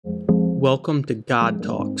Welcome to God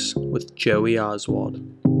Talks with Joey Oswald.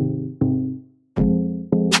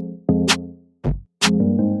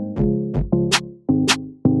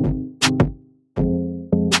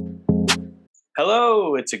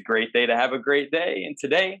 Hello, it's a great day to have a great day, and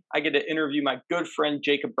today I get to interview my good friend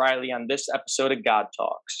Jacob Riley on this episode of God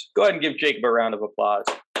Talks. Go ahead and give Jacob a round of applause.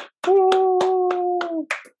 Woo!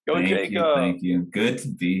 Go Jacob! Thank you. Good to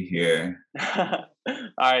be here. All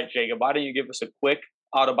right, Jacob, why don't you give us a quick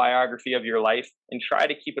autobiography of your life and try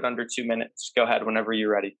to keep it under 2 minutes. Go ahead whenever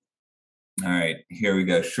you're ready. All right, here we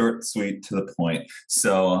go. Short, sweet, to the point.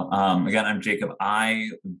 So again, I'm Jacob. I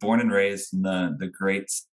was born and raised in the great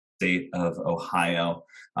state of Ohio,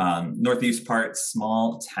 northeast part,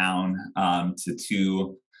 small town, to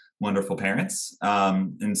two wonderful parents.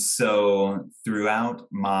 And so throughout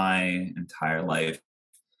my entire life,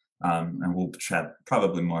 and we'll chat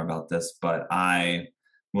probably more about this, but I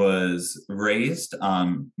was raised.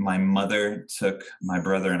 My mother took my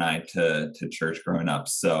brother and I to church growing up.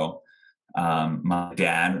 So my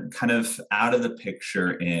dad kind of out of the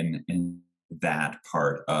picture in that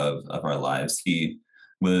part of our lives. He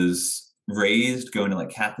was raised going to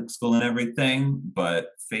like Catholic school and everything,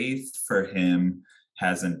 but faith for him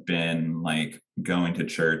hasn't been like going to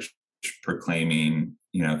church, proclaiming,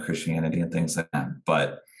 Christianity and things like that.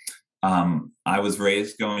 But I was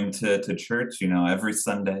raised going to church, every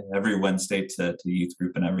Sunday, every Wednesday to youth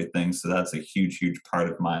group and everything. So that's a huge, huge part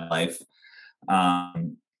of my life.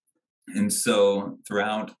 And so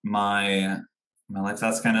throughout my life,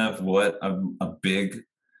 that's kind of what a big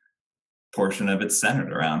portion of it's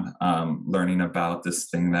centered around, learning about this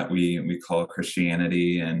thing that we call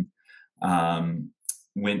Christianity, and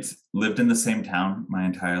lived in the same town my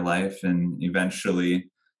entire life. And eventually,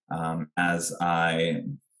 as I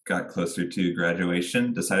got closer to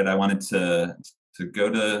graduation, decided I wanted to go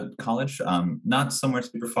to college, not somewhere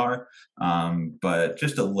super far, but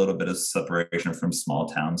just a little bit of separation from small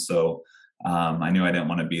town. So I knew I didn't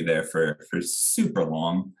want to be there for super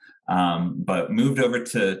long, but moved over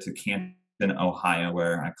to Canton, Ohio,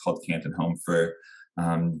 where I called Canton home for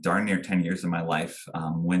darn near 10 years of my life.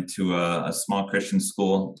 Went to a small Christian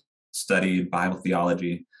school, studied Bible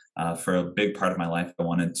theology. For a big part of my life, I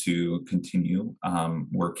wanted to continue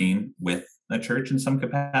working with a church in some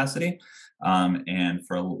capacity. And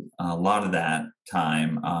for a lot of that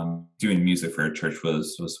time, doing music for a church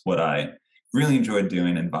was what I really enjoyed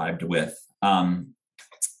doing and vibed with. When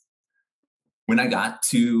I got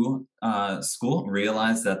to school,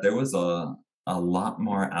 realized that there was a lot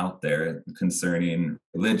more out there concerning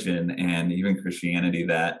religion and even Christianity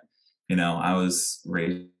that, I was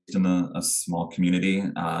raised in a small community,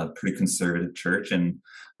 pretty conservative church, and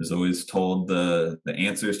was always told the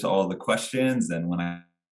answers to all the questions. And when I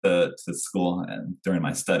went to school and during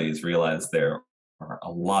my studies, realized there are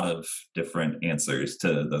a lot of different answers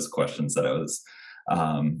to those questions that I was,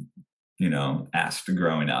 asked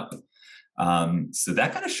growing up. So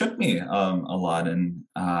that kind of shook me a lot, and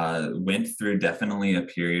went through definitely a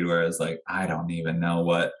period where I was like, I don't even know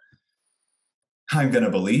what I'm going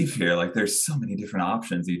to believe here. Like, there's so many different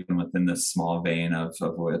options, even within this small vein of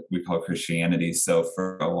what we call Christianity. So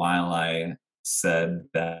for a while, I said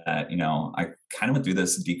that, I kind of went through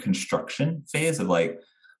this deconstruction phase of like,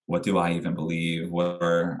 what do I even believe? What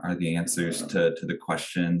are the answers to the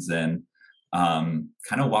questions? And kind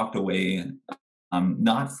of walked away,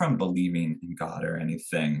 not from believing in God or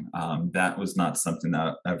anything. That was not something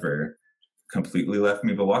that ever completely left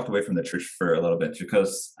me, but walked away from the church for a little bit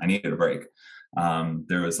because I needed a break.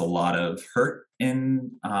 There was a lot of hurt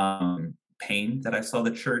and pain that I saw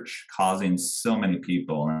the church causing so many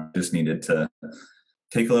people. And I just needed to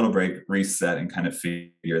take a little break, reset, and kind of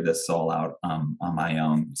figure this all out on my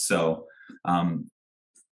own. So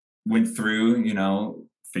went through,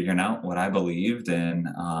 figuring out what I believed. And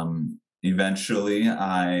eventually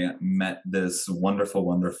I met this wonderful,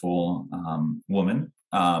 wonderful woman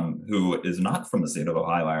who is not from the state of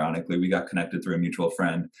Ohio, ironically. We got connected through a mutual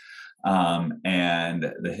friend.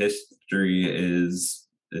 And the history is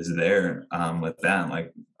there with that.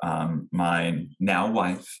 Like my now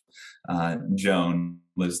wife, Joan,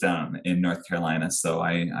 lives down in North Carolina. So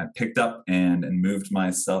I picked up and moved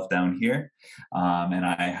myself down here. And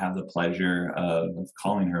I have the pleasure of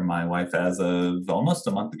calling her my wife as of almost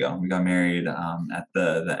a month ago. We got married at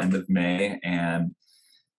the end of May, and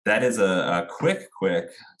that is a quick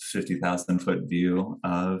 50,000 foot view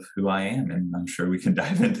of who I am. And I'm sure we can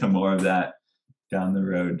dive into more of that down the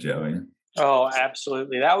road, Joey. Oh,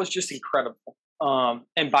 absolutely. That was just incredible.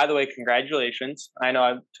 And by the way, congratulations. I know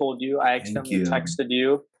I've told you, I accidentally texted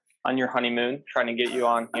you on your honeymoon, trying to get you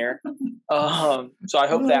on here. So I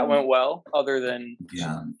hope that went well, other than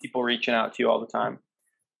people reaching out to you all the time.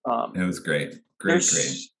 It was great. Great.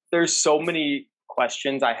 There's so many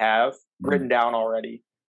questions I have written down already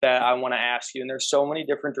that I want to ask you. And there's so many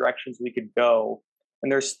different directions we could go.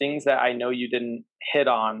 And there's things that I know you didn't hit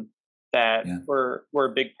on that were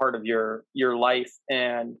a big part of your life.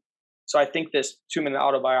 And so I think this 2-minute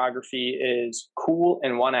autobiography is cool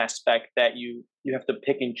in one aspect, that you have to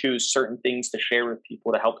pick and choose certain things to share with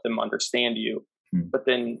people to help them understand you. But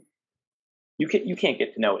then you can't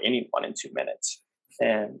get to know anyone in 2 minutes.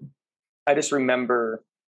 And I just remember,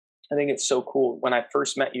 I think it's so cool. When I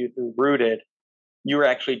first met you through Rooted, you were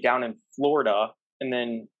actually down in Florida, and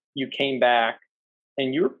then you came back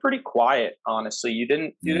and you were pretty quiet, honestly. You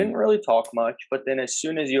didn't really talk much, but then as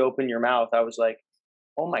soon as you opened your mouth, I was like,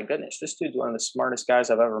 oh my goodness, this dude's one of the smartest guys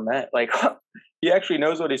I've ever met. Like, he actually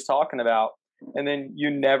knows what he's talking about. And then you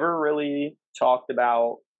never really talked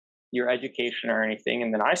about your education or anything.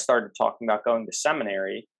 And then I started talking about going to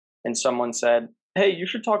seminary, and someone said, hey, you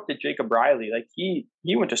should talk to Jacob Riley. Like, he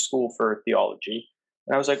went to school for theology.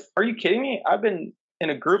 And I was like, are you kidding me? I've been in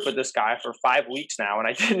a group with this guy for 5 weeks now, and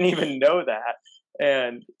I didn't even know that.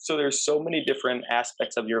 And so there's so many different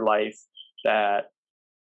aspects of your life that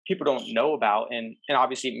people don't know about. And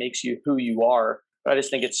obviously it makes you who you are. But I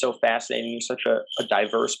just think it's so fascinating. You're such a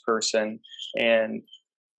diverse person, and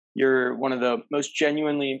you're one of the most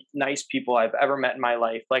genuinely nice people I've ever met in my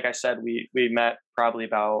life. Like I said, we met probably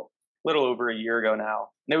about a little over a year ago now.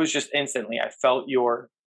 And it was just instantly, I felt your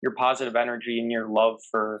positive energy and your love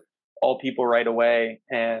for all people right away.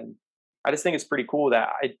 And I just think it's pretty cool that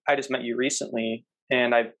I just met you recently,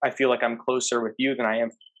 and I feel like I'm closer with you than I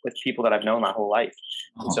am with people that I've known my whole life.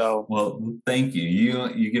 So, well, thank you.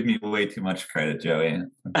 You give me way too much credit, Joey.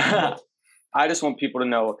 I just want people to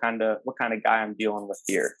know what kind of guy I'm dealing with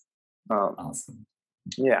here. Awesome.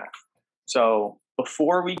 Yeah. So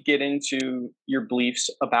before we get into your beliefs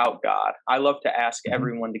about God, I love to ask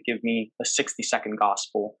everyone to give me a 60-second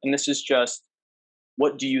gospel. And this is just,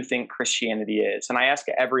 what do you think Christianity is? And I ask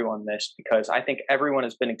everyone this because I think everyone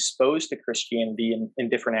has been exposed to Christianity in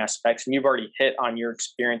different aspects. And you've already hit on your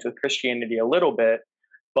experience with Christianity a little bit,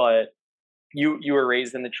 but you were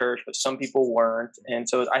raised in the church, but some people weren't. And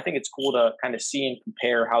so I think it's cool to kind of see and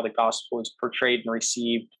compare how the gospel is portrayed and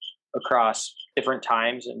received across different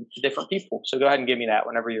times and different people. So go ahead and give me that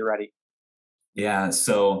whenever you're ready. Yeah.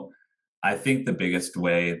 So I think the biggest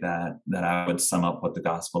way that I would sum up what the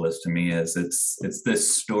gospel is to me is it's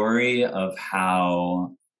this story of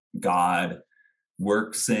how God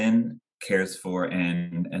works in, cares for,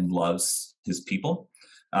 and loves his people.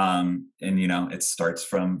 And it starts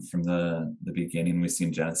from the beginning. We see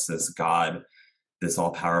in Genesis, God, this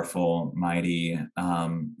all-powerful, mighty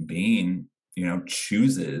being,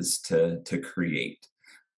 chooses to create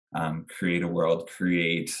a world,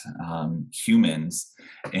 create humans,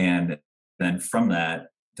 and then from that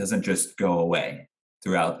doesn't just go away.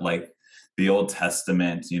 Throughout like the Old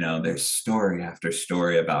Testament, there's story after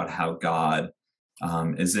story about how God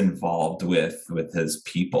is involved with his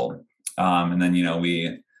people, and then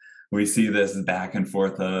we see this back and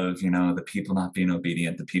forth of the people not being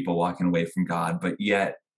obedient, the people walking away from God, but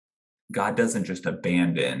yet God doesn't just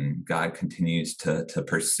abandon. God continues to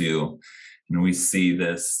pursue. And we see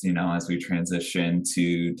this, as we transition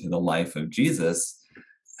to the life of Jesus,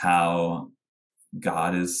 how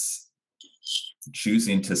God is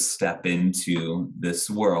choosing to step into this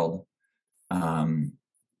world and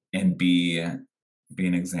be an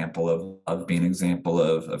example of being an example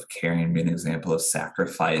of caring, being an example of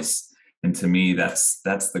sacrifice. And to me, that's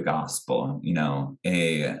the gospel,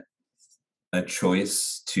 a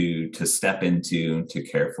choice to step into, to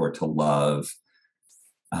care for, to love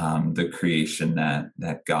the creation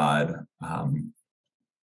that God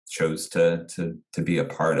chose to be a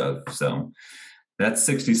part of. So that's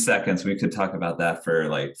 60 seconds. We could talk about that for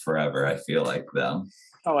like forever, I feel like, though.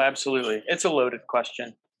 Oh, absolutely. It's a loaded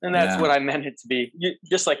question. And that's what I meant it to be.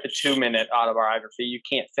 Just like the 2-minute autobiography, you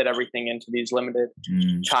can't fit everything into these limited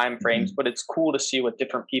time frames, but it's cool to see what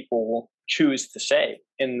different people will choose to say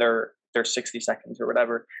in their 60 seconds or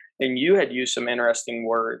whatever. And you had used some interesting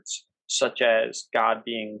words, such as God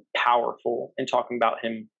being powerful, and talking about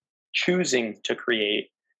him choosing to create.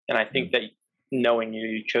 And I think that knowing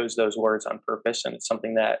you chose those words on purpose, and it's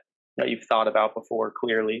something that you've thought about before,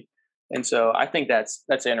 clearly. And so I think that's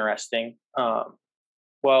interesting.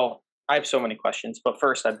 Well, I have so many questions, but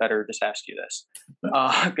first I better just ask you this,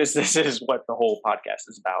 because this is what the whole podcast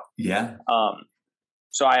is about. Yeah.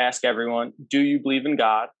 So I ask everyone, do you believe in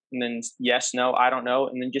God? And then yes, no, I don't know.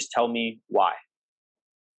 And then just tell me why.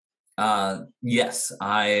 Yes,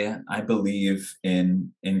 I believe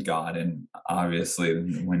in God, and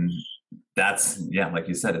obviously when that's, yeah, like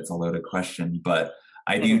you said, it's a loaded question, but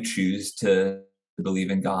I do Mhm. choose to believe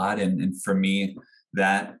in God, and for me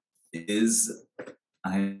that is,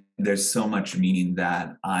 I there's so much meaning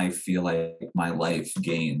that I feel like my life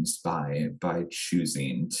gains by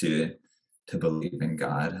choosing to believe in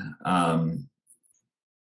God.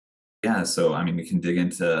 Yeah, so I mean we can dig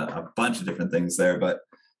into a bunch of different things there, but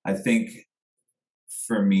I think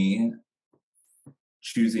for me,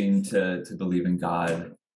 choosing to believe in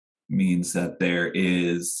God means that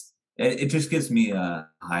it just gives me a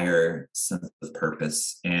higher sense of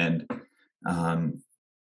purpose, and um,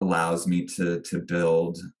 allows me to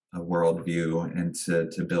build a worldview and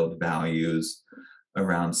to build values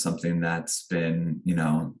around something that's been,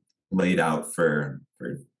 laid out for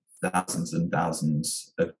thousands and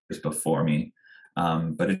thousands of years before me.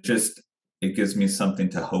 But it gives me something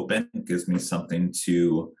to hope in. It gives me something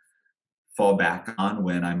to fall back on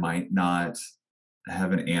when I might not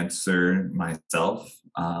have an answer myself.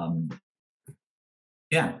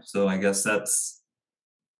 Yeah, so I guess that's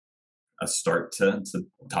a start to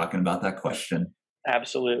talking about that question.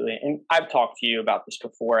 Absolutely. And I've talked to you about this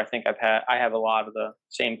before. I have a lot of the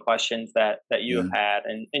same questions that you have Yeah. had,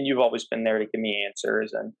 and you've always been there to give me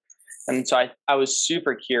answers. And so I was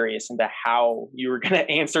super curious into how you were going to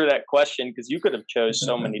answer that question, because you could have chose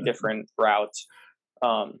so many different routes.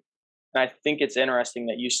 Um, and I think it's interesting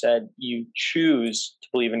that you said you choose to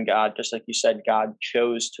believe in God, just like you said God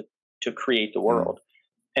chose to create the Yeah. world.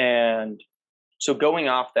 And so going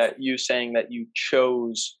off that, you saying that you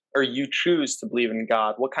chose or you choose to believe in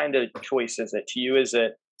God, what kind of choice is it to you? Is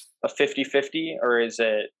it a 50-50, or is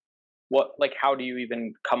it what, like, how do you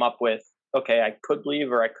even come up with, okay, I could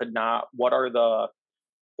believe or I could not? What are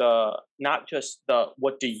not just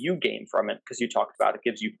what do you gain from it? Because you talked about it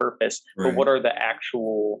gives you purpose, but what Right. are the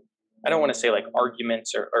actual, I don't want to say like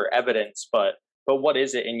arguments or evidence, but what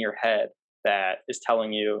is it in your head that is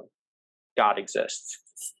telling you God exists?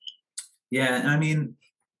 Yeah, and I mean,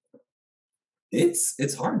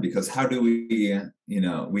 it's hard because how do we,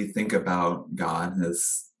 we think about God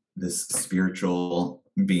as this spiritual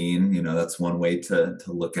being, that's one way to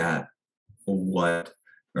look at what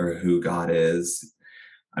or who God is.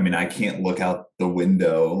 I mean, I can't look out the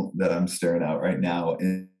window that I'm staring out right now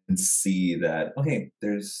and see that, okay,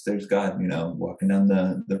 there's God, walking down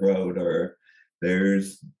the road, or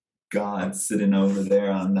there's God sitting over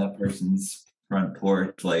there on that person's front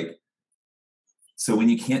porch. Like, so when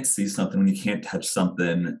you can't see something, when you can't touch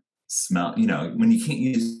something, smell, when you can't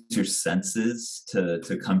use your senses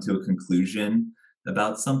to come to a conclusion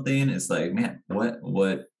about something, it's like, man, what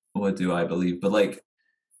do I believe? But like,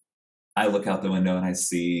 I look out the window and I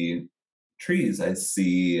see trees. I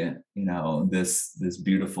see, this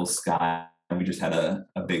beautiful sky. We just had a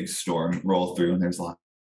big storm roll through, and there's a lot of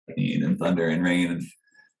lightning and thunder and rain. And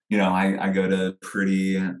I go to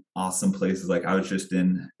pretty awesome places. Like I was just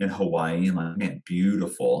in Hawaii, and like, man,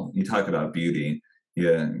 beautiful. You talk about beauty.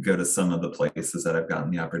 You go to some of the places that I've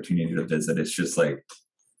gotten the opportunity to visit. It's just like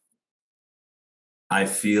I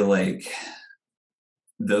feel like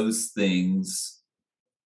those things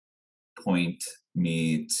point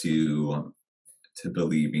me to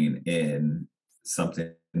believing in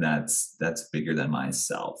something that's bigger than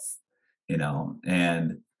myself,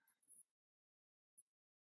 and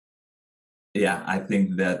yeah, I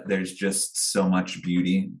think that there's just so much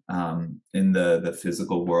beauty in the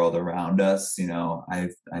physical world around us.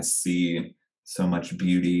 I see so much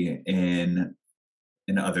beauty in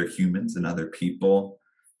other humans and other people.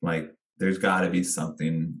 Like there's got to be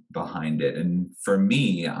something behind it, and for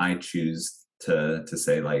me, I choose to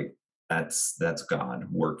say like that's God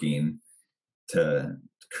working to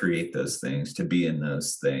create those things, to be in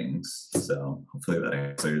those things. So hopefully that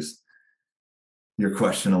answers your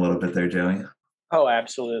question a little bit there, Joey. Oh,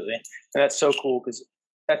 absolutely. And that's so cool, because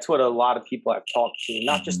that's what a lot of people I've talked to,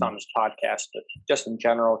 not just Hmm. on this podcast, but just in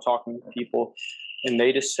general, talking to people, and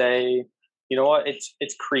they just say, you know what, it's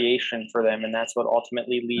creation for them, and that's what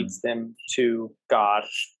ultimately leads them to God.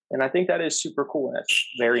 And I think that is super cool, and that's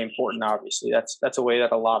very important. Obviously, that's a way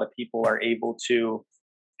that a lot of people are able to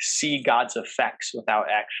see God's effects without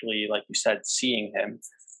actually, like you said, seeing Him.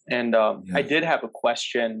 And I Yeah. did have a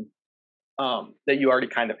question that you already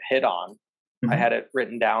kind of hit on. I Mhm. had it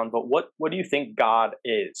written down, but what do you think God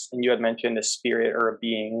is? And you had mentioned a spirit or a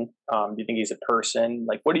being. Do you think He's a person?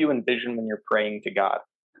 Like, what do you envision when you're praying to God?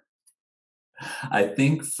 I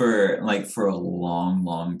think for a long,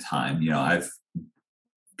 long time, I've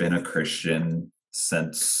been a Christian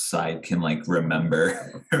since I can like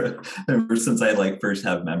remember. Ever since I like first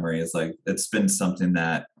have memories, like it's been something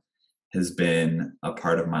that has been a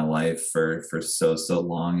part of my life for so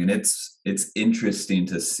long. And it's interesting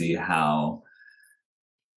to see how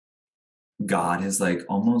God has like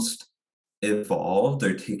almost evolved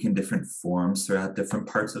or taken different forms throughout different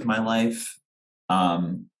parts of my life.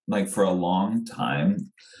 Like for a long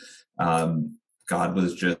time, God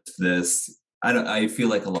was just this. I feel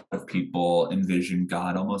like a lot of people envision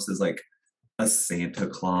God almost as like a Santa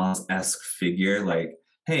Claus-esque figure, like,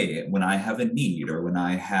 hey, when I have a need or when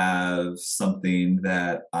I have something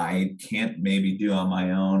that I can't maybe do on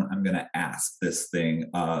my own, I'm gonna ask this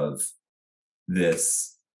thing of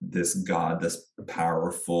this God, this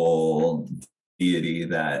powerful deity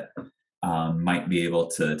that might be able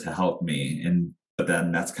to help me. And but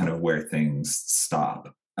then that's kind of where things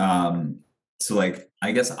stop. So like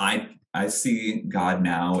I guess I see God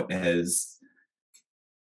now as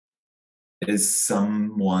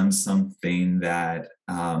someone, something that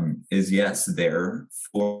is yes there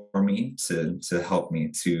for me to help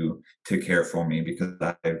me to care for me, because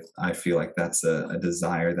I feel like that's a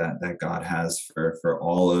desire that God has for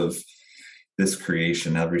all of this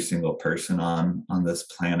creation, every single person on this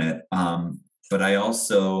planet. But I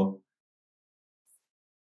also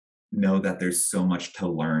know that there's so much to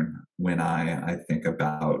learn when I think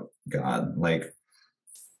about God. Like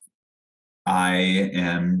I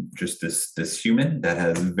am just this human that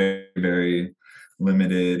has very very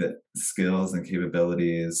limited skills and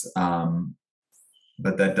capabilities,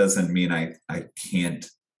 but that doesn't mean I can't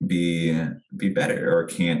be better or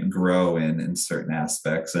can't grow in certain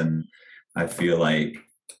aspects. And I feel like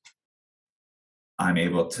I'm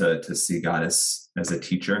able to see God as a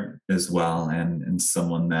teacher as well, and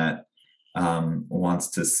someone that wants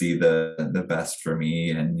to see the best for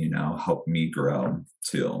me and help me grow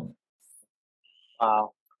too.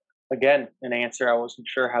 Wow. Again, an answer I wasn't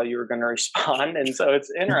sure how you were going to respond, and so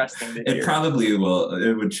it's interesting to It hear. probably will.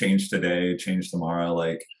 It would change today, change tomorrow.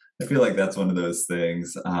 Like I feel like that's one of those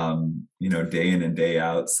things. Day in and day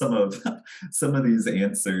out. Some of some of these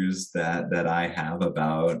answers that I have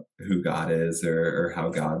about who God is, or how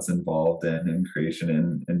God's involved in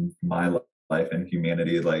creation in my life and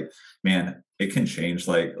humanity. Like man, it can change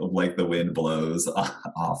like the wind blows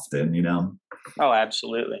often. Oh,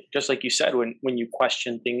 absolutely. Just like you said, when you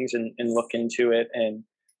question things and look into it, and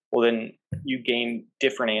well, then you gain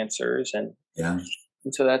different answers, Yeah.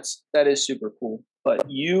 and so that is super cool. But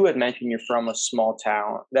you had mentioned you're from a small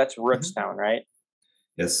town. That's Mhm. Rootstown, right?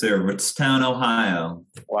 Yes, sir. Rootstown, Ohio.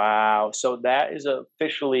 Wow. So that is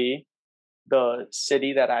officially the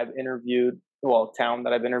city that I've interviewed, well, town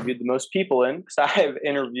that I've interviewed the most people in, because I've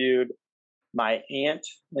interviewed my aunt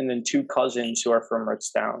and then two cousins who are from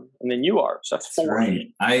Rootstown, and then you are. So that's That's four.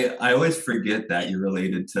 right. I always forget that you're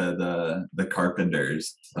related to the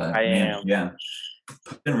Carpenters, I but man, am. yeah,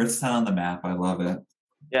 putting Ritztown on the map. I love it.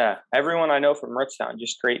 Yeah. Everyone I know from Rootstown,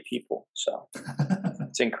 just great people. So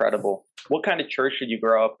it's incredible. What kind of church did you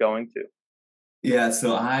grow up going to? Yeah,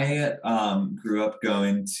 so I grew up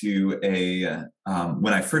going to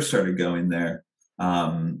when I first started going there,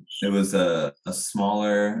 it was a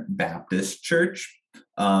smaller Baptist church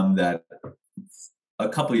that a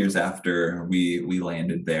couple years after we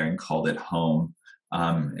landed there and called it home,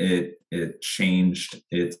 it changed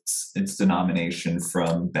its denomination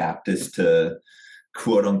from Baptist to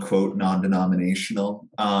quote unquote non-denominational.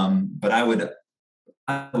 But I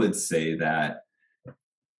would say that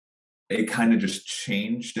it kind of just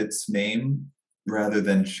changed its name rather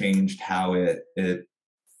than changed how it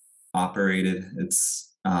operated. It was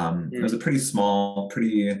Mm, a pretty small,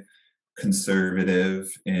 pretty conservative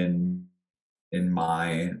in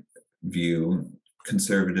my view,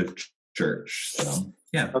 conservative church. So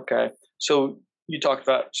yeah. okay. So you talked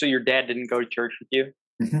about, so your dad didn't go to church with you?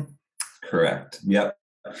 Mhm. Correct. Yep.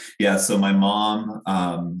 Yeah. So my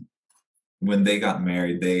mom, when they got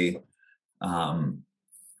married, they um,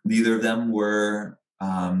 neither of them were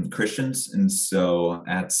Christians, and so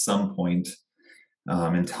at some point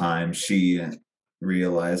in time, she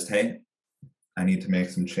realized, hey, I need to make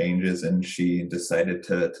some changes, and she decided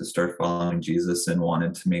to start following Jesus, and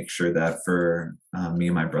wanted to make sure that for me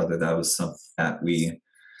and my brother, that was something that we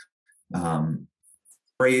um,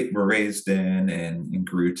 were raised in and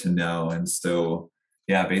grew to know. And so,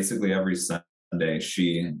 yeah, basically every Sunday,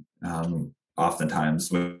 she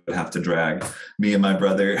oftentimes would have to drag me and my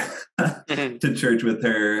brother Mhm. to church with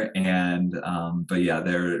her. And but yeah,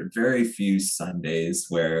 there are very few Sundays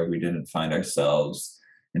where we didn't find ourselves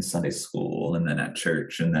in Sunday school and then at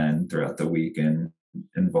church and then throughout the week and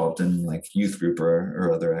involved in like youth group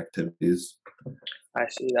or other activities. I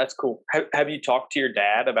see. That's cool. Have you talked to your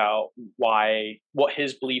dad about what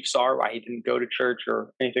his beliefs are, why he didn't go to church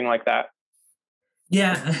or anything like that?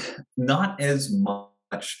 Yeah, not as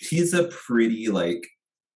much. He's a pretty like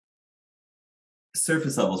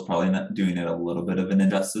surface level is probably not doing it a little bit of an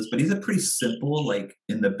injustice, but he's a pretty simple, like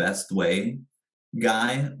in the best way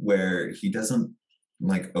guy where he doesn't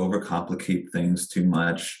like overcomplicate things too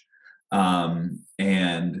much.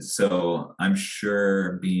 And so I'm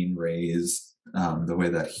sure being raised the way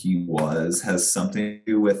that he was has something to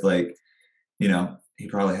do with like, he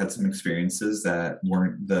probably had some experiences that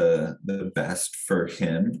weren't the best for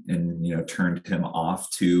him and turned him off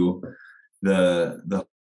to the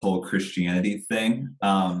whole Christianity thing.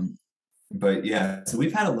 But yeah, so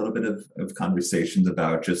we've had a little bit of conversations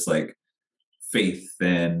about just like faith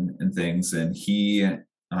and things. And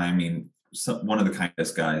I mean, one of the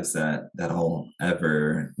kindest guys that I'll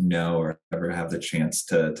ever know or ever have the chance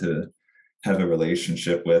to have a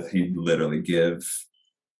relationship with. He'd literally give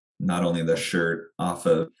not only the shirt off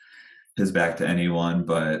of his back to anyone,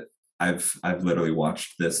 but I've literally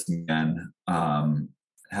watched this man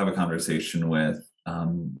have a conversation with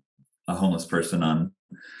a homeless person on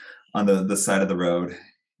the side of the road.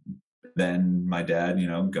 Then my dad,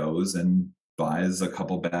 goes and buys a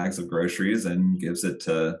couple bags of groceries and gives it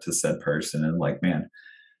to said person. And like, man,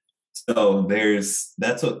 so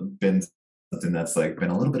that's what been something that's like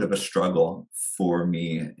been a little bit of a struggle for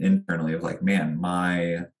me internally of like, man,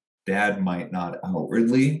 my dad might not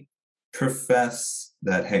outwardly profess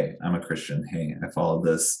that, hey, I'm a Christian. Hey, I follow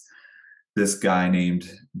this guy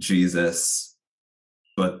named Jesus,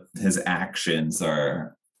 but his actions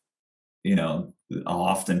are,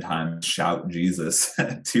 oftentimes shout Jesus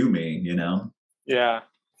to me, Yeah,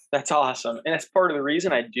 that's awesome. And it's part of the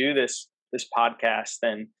reason I do this podcast.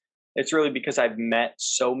 And it's really because I've met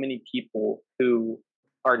so many people who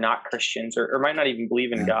are not Christians or might not even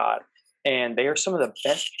believe in Yeah. God. And they are some of the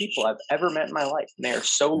best people I've ever met in my life. And they are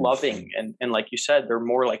so loving. And like you said, they're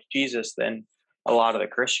more like Jesus than a lot of the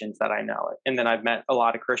Christians that I know. And then I've met a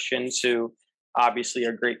lot of Christians who obviously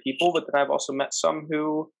are great people, but then I've also met some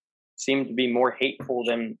who seem to be more hateful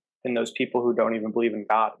than those people who don't even believe in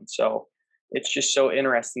God. And so it's just so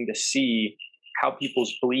interesting to see how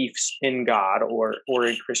people's beliefs in God or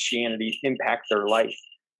in Christianity impact their life.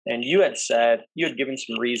 And you had given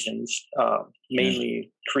some reasons,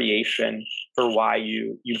 mainly creation, for why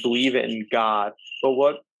you believe in God. But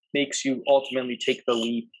what makes you ultimately take the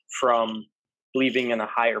leap from believing in a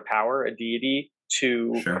higher power, a deity,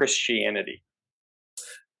 to Sure. Christianity?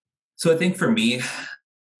 So I think for me,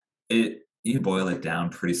 you boil it down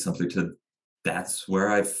pretty simply to that's where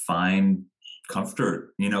I find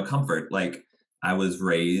comfort. Like I was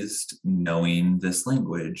raised knowing this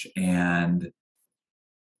language and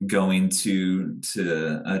going to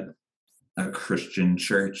a Christian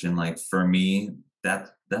church, and like for me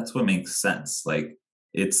that's what makes sense. Like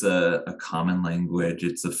it's a common language,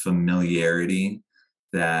 it's a familiarity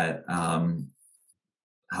that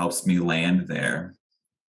helps me land there.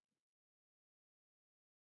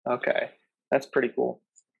 Okay, that's pretty cool.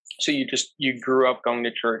 So you grew up going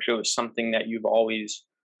to church. It was something that you've always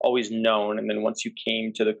known, and then once you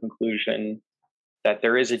came to the conclusion that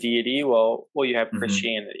there is a deity, well, you have Mhm.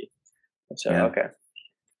 Christianity. And so, Yeah. okay,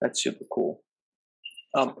 that's super cool.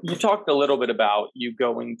 You talked a little bit about you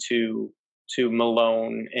going to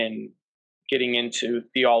Malone and getting into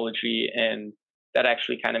theology, and that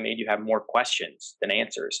actually kind of made you have more questions than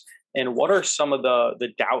answers. And what are some of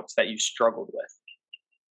the doubts that you struggled with?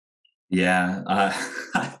 Yeah,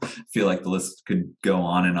 I feel like the list could go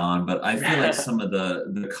on, but I feel like some of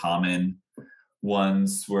the common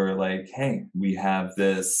ones were like, hey, we have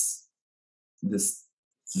this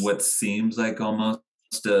what seems like almost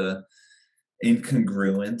a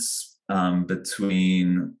incongruence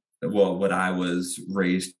between what I was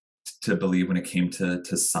raised to believe when it came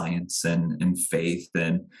to science and faith,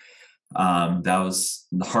 and that was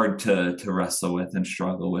hard to wrestle with and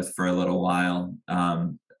struggle with for a little while.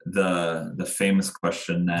 The famous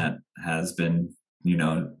question that has been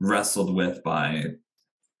wrestled with by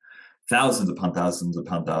thousands upon thousands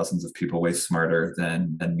upon thousands of people way smarter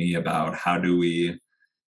than me about how do we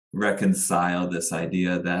reconcile this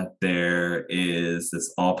idea that there is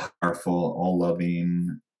this all-powerful,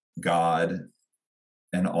 all-loving God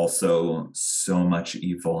and also so much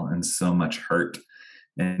evil and so much hurt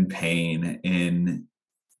and pain in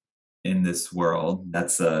this world.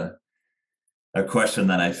 That's a question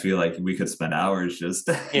that I feel like we could spend hours just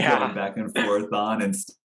going Yeah. back and forth on and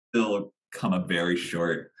still come up very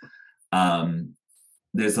short.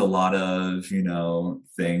 There's a lot of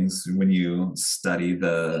things when you study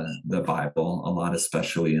the Bible a lot,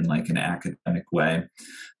 especially in like an academic way.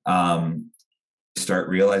 You start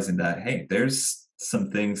realizing that hey, there's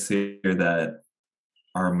some things here that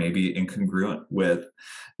are maybe incongruent with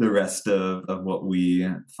the rest of what we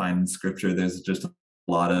find in scripture. There's just a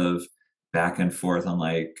lot of back and forth on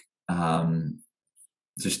like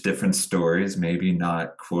just different stories, maybe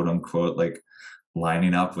not quote unquote like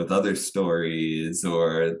lining up with other stories,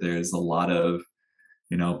 or there's a lot of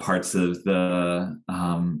parts of the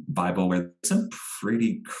Bible where there's some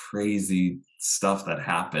pretty crazy stuff that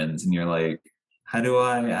happens, and you're like, how do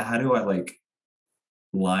I like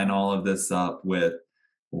line all of this up with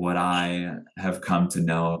what I have come to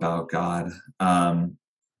know about God? And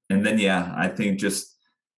then yeah, I think just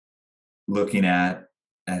looking at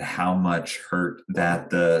how much hurt that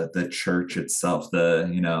the church itself,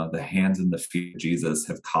 the hands and the feet of Jesus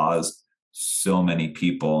have caused so many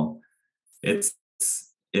people. It's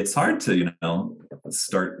it's hard to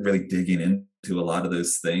start really digging into a lot of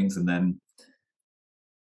those things, and then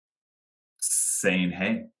saying,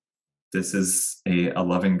 hey, this is a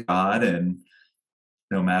loving God, and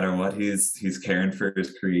no matter what, he's caring for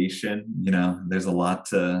his creation. There's a lot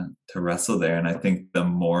to wrestle there. And I think the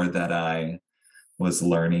more that I was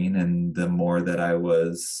learning, and the more that I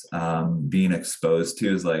was being exposed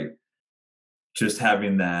to, is like just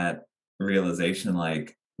having that realization,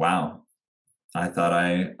 like, wow, I thought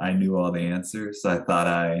I knew all the answers. I thought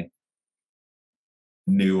I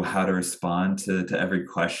knew how to respond to every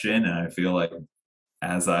question. And I feel like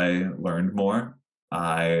as I learned more,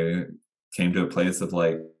 I came to a place of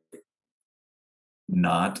like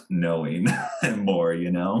not knowing more.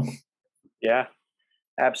 Yeah,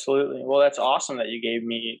 absolutely. Well, that's awesome that you gave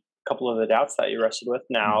me a couple of the doubts that you wrestled with.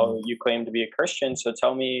 Now Mhm. you claim to be a Christian, so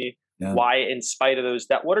tell me Yeah. why, in spite of those,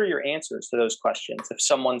 what are your answers to those questions? If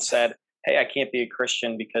someone said, "Hey, I can't be a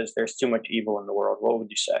Christian because there's too much evil in the world," what would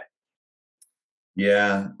you say?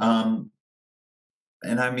 Yeah. And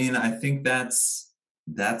I mean, I think that's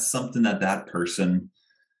something that person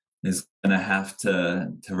is gonna have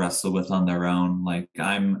to wrestle with on their own. Like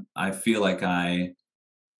I feel like I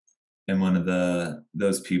am one of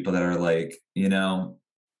those people that are like,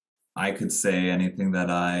 I could say anything that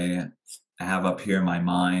I have up here in my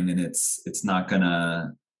mind, and it's not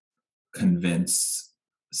gonna convince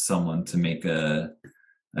someone to make a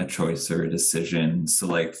choice or a decision. So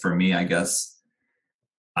like for me, I guess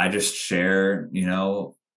I just share,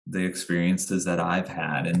 the experiences that I've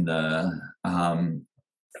had, and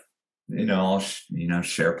I'll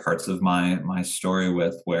share parts of my story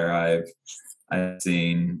with where I've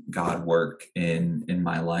seen God work in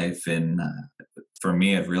my life. And for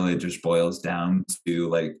me, it really just boils down to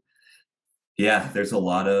like, yeah, there's a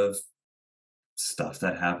lot of stuff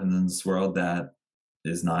that happens in this world that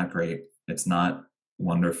is not great. It's not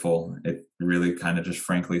wonderful. It really kind of just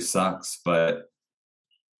frankly sucks. But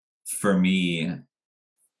for me,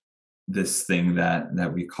 this thing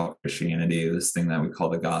that we call Christianity, this thing that we call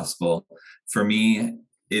the gospel, for me,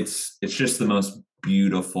 it's just the most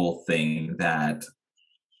beautiful thing that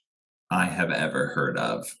I have ever heard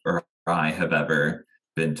of, or I have ever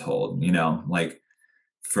been told. Like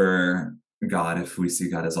for God, if we see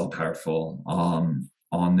God as all powerful,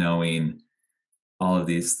 all knowing, all of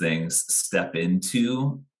these things, step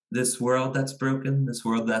into this world that's broken, this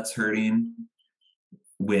world that's hurting,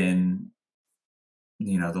 when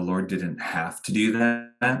the Lord didn't have to do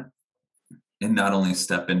that, and not only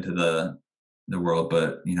step into the world,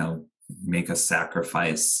 but make a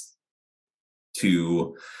sacrifice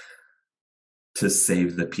to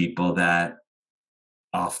save the people that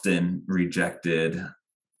often rejected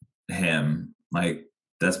him. Like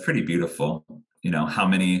that's pretty beautiful. How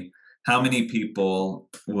many people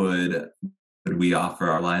would we offer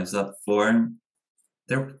our lives up for?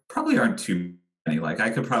 There probably aren't too many. Like I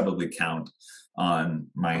could probably count on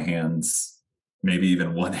my hands, maybe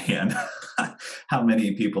even one hand, how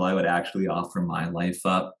many people I would actually offer my life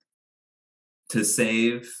up to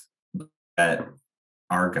save. That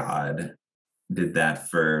our God did that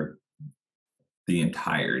for the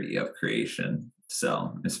entirety of creation.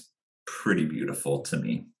 So it's pretty beautiful to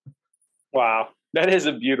me. Wow, that is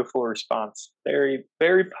a beautiful response. Very,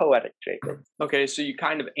 very poetic, Jacob. Okay, so you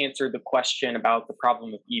kind of answered the question about the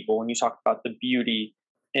problem of evil, and you talked about the beauty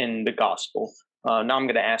in the gospel. Now I'm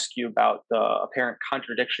going to ask you about the apparent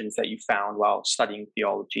contradictions that you found while studying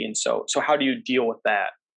theology, and so how do you deal with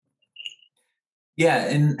that? Yeah,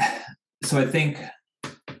 and so I think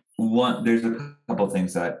there's a couple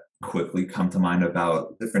things that quickly come to mind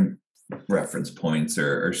about different reference points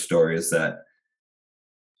or stories that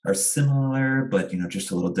are similar, but just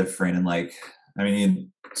a little different. And like, I mean, you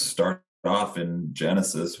start off in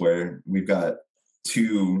Genesis where we've got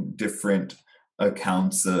two different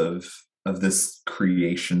accounts of this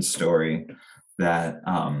creation story that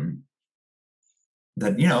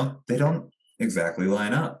that they don't exactly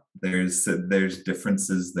line up. There's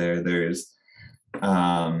differences there. There's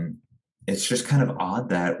it's just kind of odd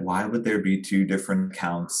that why would there be two different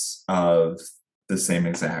accounts of the same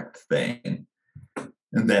exact thing?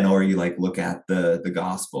 And then, or you like look at the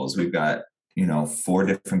gospels, we've got, four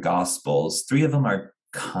different gospels. Three of them are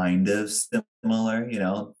kind of similar,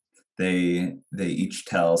 they each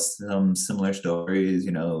tell some similar stories,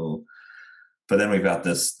 but then we've got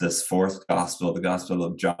this fourth gospel, the Gospel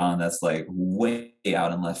of John, that's like way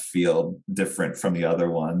out in left field, different from the other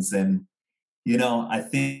ones. And I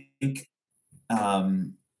think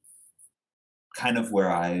um kind of where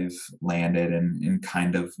I've landed, and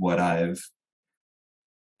kind of what I've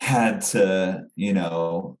had to,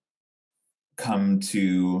 come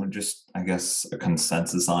to just, I guess, a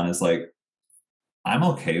consensus on is like, I'm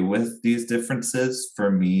okay with these differences.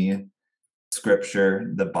 For me,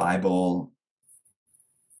 scripture, the Bible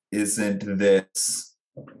isn't this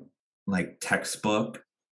like textbook,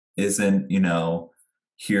 isn't,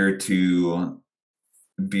 here to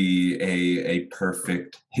be a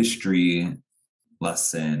perfect history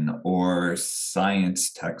lesson or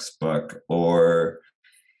science textbook or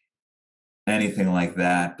anything like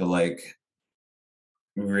that, but like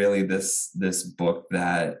really this book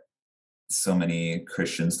that so many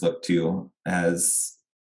Christians look to as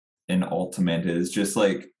an ultimate is just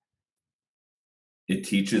like, it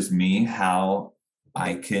teaches me how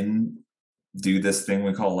I can do this thing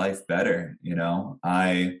we call life better.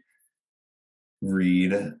 I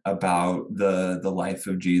read about the life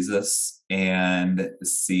of Jesus and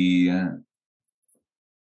see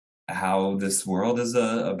how this world is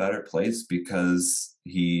a better place because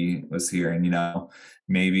he was here. And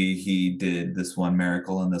maybe he did this one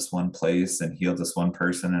miracle in this one place and healed this one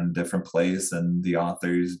person in a different place, and the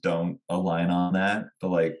authors don't align on that.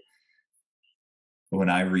 But like, when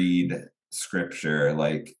I read scripture,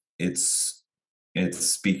 like it's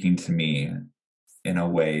speaking to me in a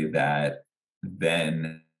way that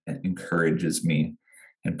then encourages me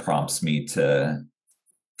and prompts me to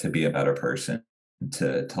be a better person,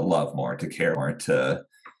 to love more, to care more, to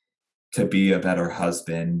be a better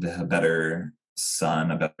husband, a better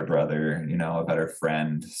son, a better brother, a better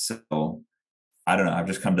friend. So I don't know, I've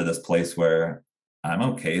just come to this place where I'm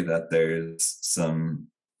okay that there's some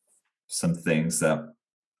things that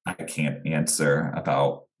I can't answer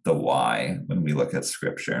about the why when we look at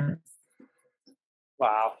scripture.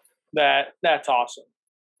 Wow, that's awesome.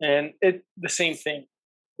 And the same thing.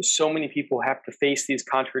 So many people have to face these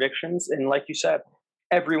contradictions, and like you said,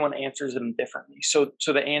 everyone answers them differently. So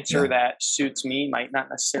the answer Yeah. that suits me might not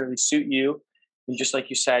necessarily suit you. And just like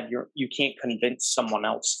you said, you can't convince someone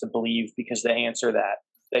else to believe, because the answer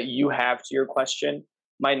that you have to your question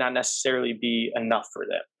might not necessarily be enough for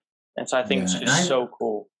them. And so I think Yeah. it's And just so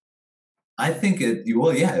cool. I think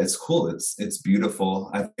well, yeah, it's cool. It's beautiful.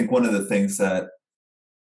 I think one of the things that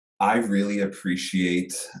I really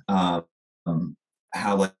appreciate, um,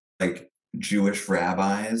 how like Jewish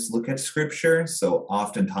rabbis look at scripture. So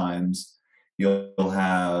oftentimes you'll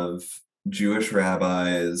have Jewish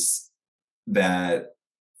rabbis that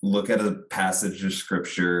look at a passage of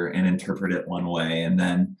scripture and interpret it one way, and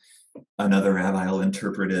then another rabbi will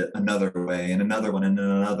interpret it another way, and another one in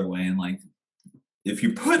another way. And like, if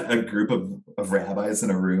you put a group of rabbis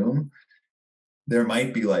in a room, there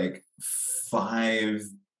might be like five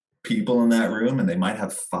people in that room, and they might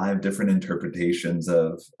have five different interpretations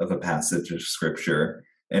of a passage of scripture.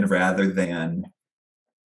 And rather than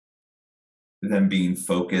them being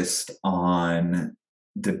focused on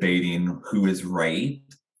debating who is right,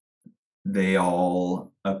 they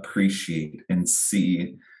all appreciate and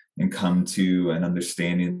see and come to an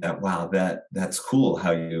understanding that, wow, that's cool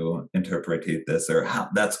how you interpret this, or how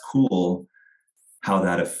that's cool how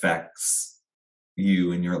that affects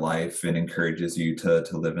you in your life and encourages you to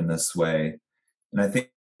live in this way. And I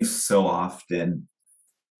think so often,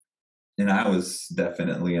 and I was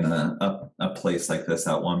definitely in a place like this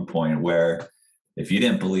at one point, where if you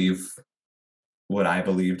didn't believe what I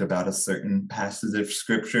believed about a certain passage of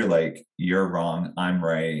scripture, like, you're wrong, I'm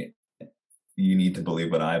right, you need to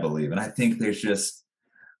believe what I believe. And I think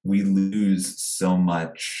we lose so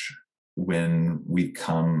much when we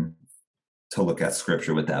come to look at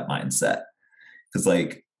scripture with that mindset. Because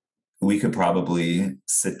like, we could probably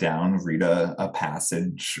sit down, read a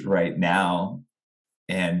passage right now,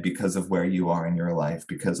 and because of where you are in your life,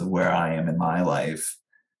 because of where I am in my life,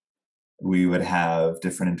 we would have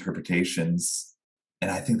different interpretations.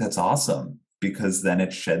 And I think that's awesome, because then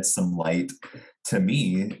it sheds some light to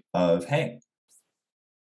me of, hey,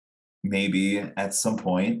 maybe at some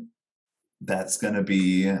point that's going to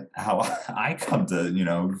be how I come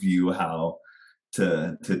to, view how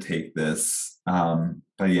to take this.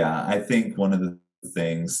 But yeah, I think one of the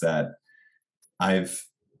things that I've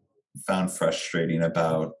found frustrating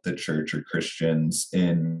about the church or Christians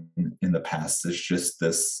in the past is just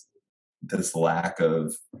this lack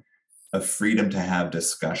of freedom to have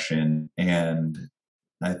discussion, and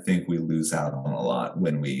I think we lose out on a lot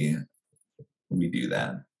when we do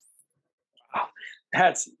that. Wow.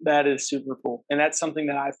 That is super cool. And that's something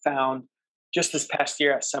that I found just this past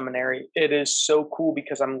year at seminary. It is so cool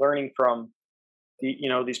because I'm learning from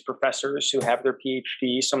these professors who have their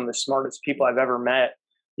PhD, some of the smartest people I've ever met.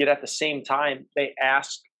 Yet at the same time, they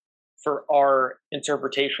ask for our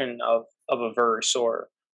interpretation of a verse or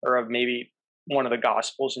of maybe one of the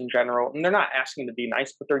gospels in general. And they're not asking to be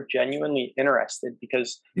nice, but they're genuinely interested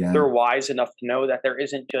because Yeah. they're wise enough to know that there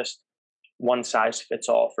isn't just one size fits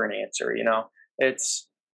all for an answer.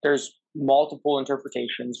 There's multiple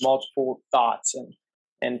interpretations, multiple thoughts,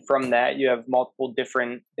 and from that you have multiple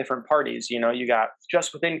different parties. You got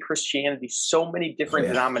just within Christianity so many different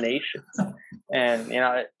denominations, and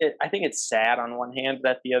I think it's sad on one hand,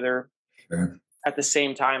 but at the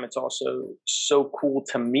same time it's also so cool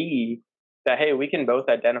to me that, hey, we can both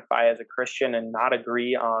identify as a Christian and not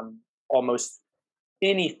agree on almost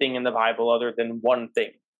anything in the Bible other than one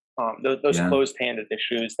thing. Those closed-handed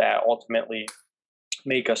issues that ultimately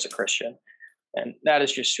make us a Christian, and that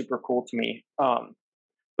is just super cool to me.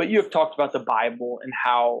 But you have talked about the Bible and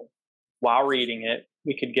how, while reading it,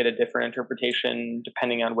 we could get a different interpretation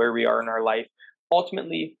depending on where we are in our life.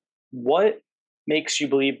 Ultimately, what makes you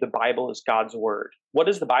believe the Bible is God's word? What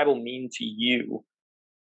does the Bible mean to you,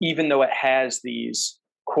 even though it has these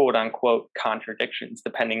quote unquote contradictions,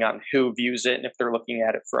 depending on who views it and if they're looking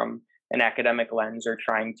at it from an academic lens or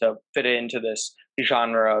trying to fit it into this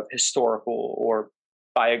genre of historical or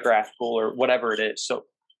biographical or whatever it is. So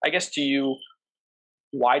I guess to you,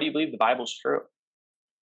 why do you believe the Bible's true?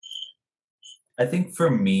 I think for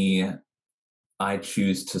me, I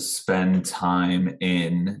choose to spend time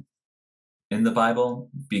in the Bible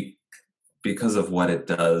because of what it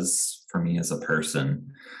does for me as a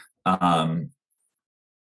person. I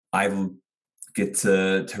get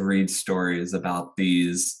to read stories about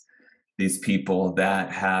these people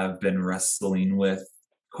that have been wrestling with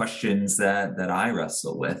questions that I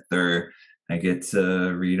wrestle with, or I get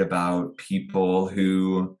to read about people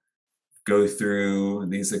who go through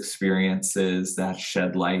these experiences that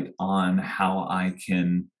shed light on how I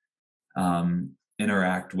can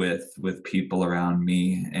interact with people around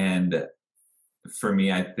me. And for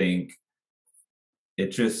me, I think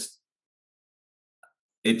it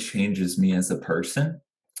changes me as a person,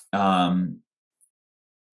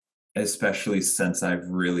 especially since I've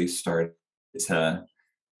really started to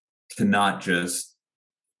not just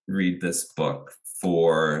read this book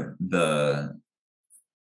for the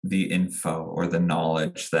info or the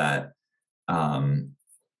knowledge that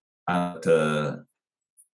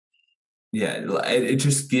it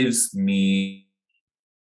just gives me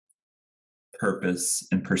purpose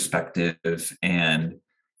and perspective, and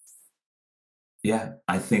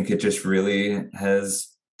I think it just really has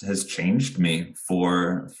changed me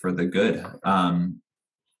for the good,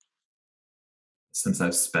 since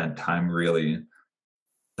I've spent time really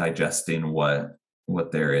digesting what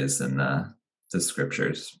there is in the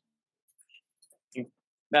scriptures.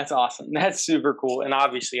 That's awesome. That's super cool. And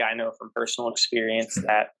obviously I know from personal experience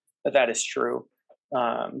that is true.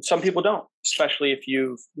 Some people don't, especially if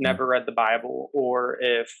you've never read the Bible, or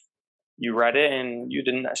if you read it and you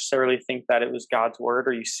didn't necessarily think that it was God's word,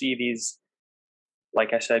 or you see these,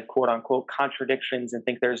 like I said, quote unquote contradictions and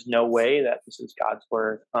think there's no way that this is God's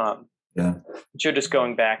word. You're just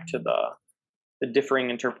going back to the differing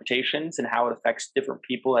interpretations and how it affects different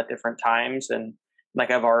people at different times. And like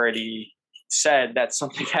I've already said, that's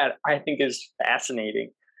something that I think is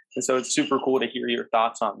fascinating. And so it's super cool to hear your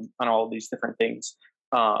thoughts on all of these different things.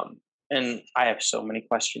 And I have so many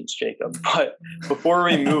questions, Jacob, but before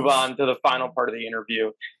we move on to the final part of the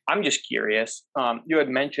interview, I'm just curious. You had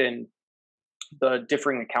mentioned the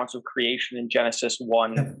differing accounts of creation in Genesis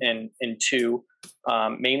 1 and 2,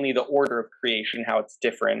 mainly the order of creation, how it's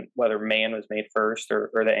different, whether man was made first or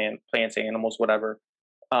the plants, animals, whatever.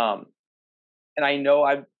 And I know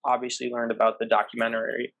I've obviously learned about the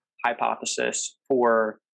documentary hypothesis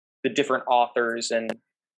for the different authors and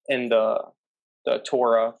in the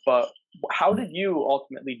Torah, but how did you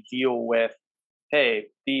ultimately deal with, hey,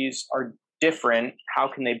 these are different, how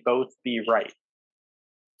can they both be right?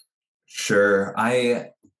 Sure.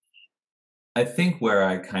 I think where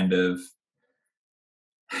I kind of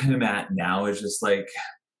am at now is just like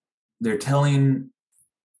they're telling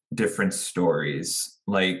different stories.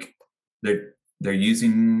 Like they're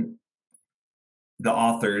using the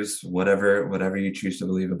authors, whatever you choose to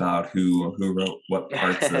believe about who wrote what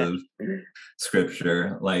parts of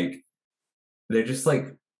scripture, like they're just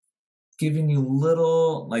like giving you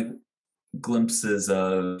little like glimpses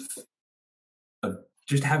of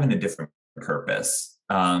just having a different purpose.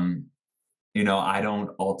 I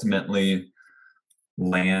don't ultimately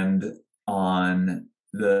land on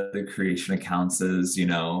the creation accounts as,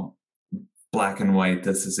 black and white,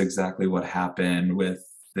 this is exactly what happened with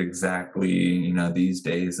exactly, these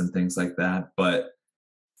days and things like that. But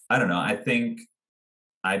I don't know. I think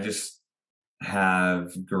I just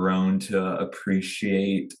have grown to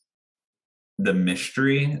appreciate the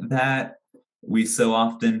mystery that we so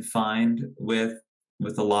often find with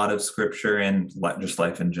a lot of scripture and just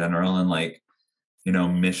life in general, and like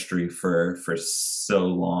mystery for so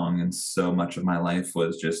long, and so much of my life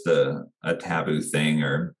was just a taboo thing,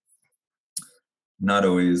 or not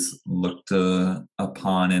always looked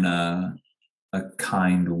upon in a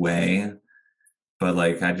kind way. But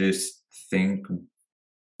like I just think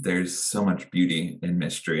there's so much beauty in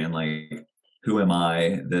mystery, and like who am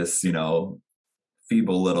I, this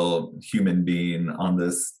feeble little human being on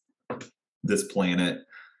this planet,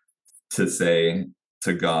 to say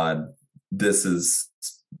to God, this is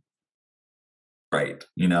right,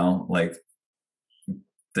 like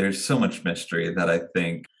there's so much mystery that I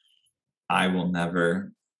think I will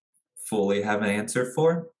never fully have an answer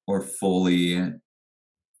for, or fully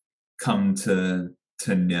come to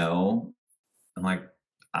know. I'm like,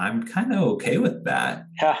 I'm kind of okay with that.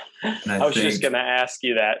 Yeah, And I was just gonna ask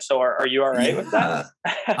you that. So are you all right with that?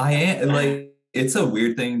 I am. Like, it's a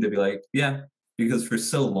weird thing to be like, yeah, because for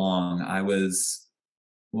so long I was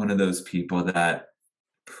one of those people that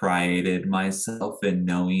prided myself in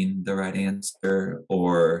knowing the right answer,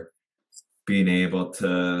 or being able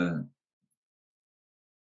to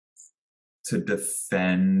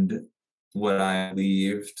defend what I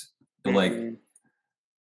believed. But like,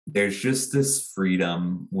 there's just this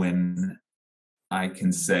freedom when I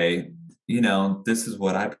can say, this is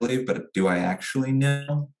what I believe, but do I actually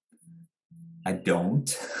know? I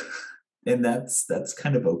don't. And that's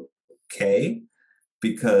kind of okay,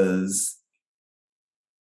 because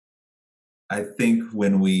I think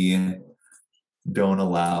when we don't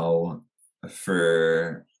allow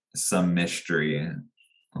for some mystery,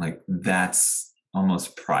 like that's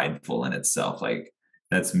almost prideful in itself. Like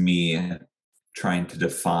that's me trying to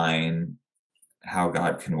define how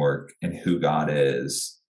God can work and who God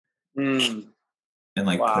is, Mm, and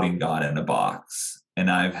like wow. putting God in a box. And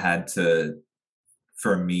I've had to,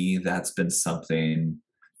 for me, that's been something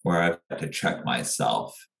where I've had to check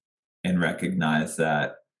myself and recognize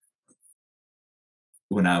that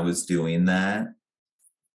when I was doing that,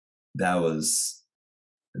 that was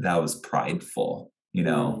prideful,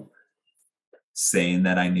 saying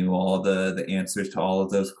that I knew all the answers to all of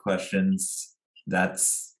those questions.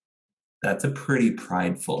 That's a pretty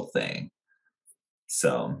prideful thing.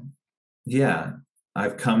 So yeah,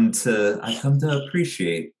 I've come to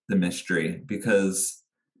appreciate the mystery, because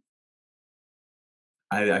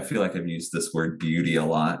I feel like I've used this word beauty a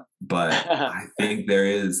lot, but I think there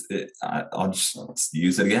is, I'll just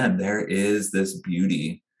use it again. There is this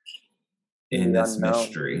beauty in this unknown.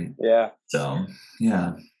 mystery. Yeah. So,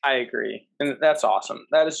 yeah. I agree. And that's awesome.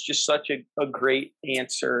 That is just such a great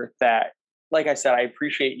answer that, like I said, I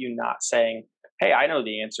appreciate you not saying, hey, I know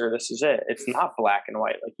the answer. This is it. It's not black and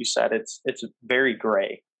white. Like you said, it's very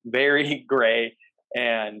gray, very gray.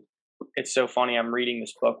 And it's so funny. I'm reading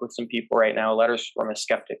this book with some people right now, Letters from a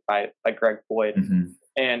Skeptic by Greg Boyd. Mhm.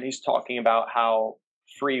 And he's talking about how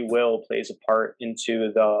free will plays a part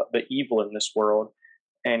into the evil in this world.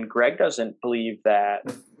 And Greg doesn't believe that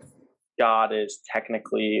God is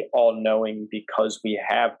technically all knowing because we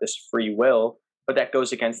have this free will, but that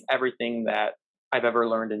goes against everything that I've ever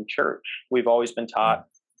learned in church. We've always been taught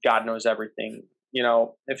God knows everything.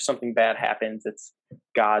 If something bad happens, it's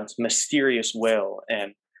God's mysterious will.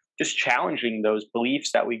 And just challenging those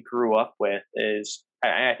beliefs that we grew up with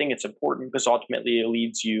I think it's important, because ultimately it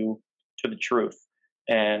leads you to the truth.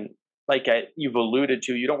 And like you've alluded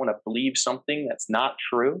to, you don't want to believe something that's not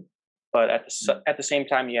true. But at the same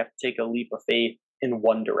time, you have to take a leap of faith in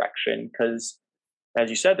one direction, because, as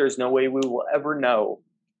you said, there's no way we will ever know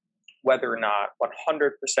whether or not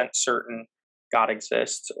 100% certain God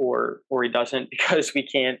exists or he doesn't, because we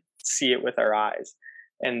can't see it with our eyes.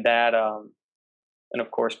 And and of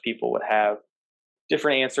course, people would have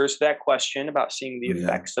different answers to that question about seeing the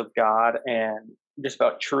effects of God, and just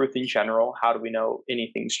about truth in general. How do we know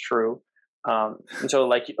anything's true? And so,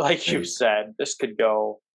 like you said,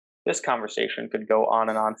 this conversation could go on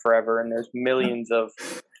and on forever, and there's millions of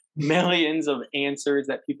answers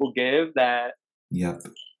that people give that Yep.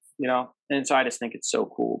 And so I just think it's so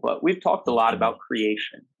cool. But we've talked a lot about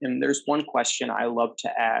creation, and there's one question I love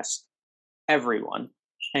to ask everyone,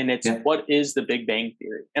 and it's, Yeah. what is the Big Bang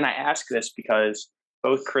Theory? And I ask this because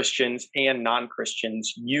both Christians and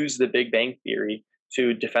non-Christians use the Big Bang Theory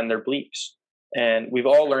to defend their beliefs. And we've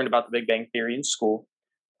all learned about the Big Bang Theory in school.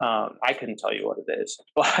 I couldn't tell you what it is,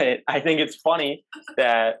 but I think it's funny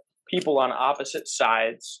that people on opposite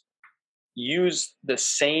sides use the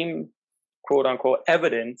same quote unquote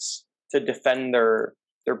evidence to defend their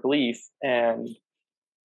belief, and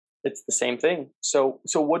it's the same thing. So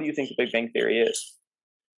what do you think the Big Bang Theory is?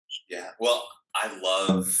 Yeah. Well, I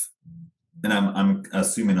love, and I'm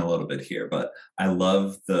assuming a little bit here, but I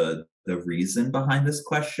love the reason behind this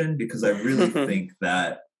question, because I really think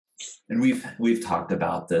that, and we've talked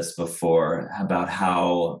about this before, about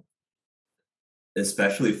how,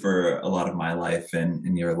 especially for a lot of my life and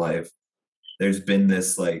in your life, there's been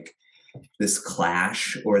this this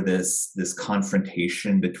clash, or this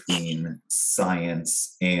confrontation between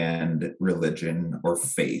science and religion or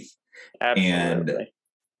faith. Absolutely.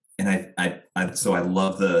 And so I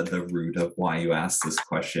love the root of why you asked this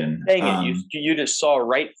question. Dang it, you just saw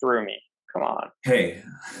right through me. Come on. Hey,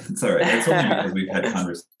 it's all right. It's only because we've had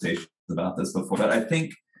conversations about this before. But I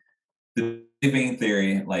think the Big Bang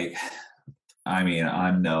Theory,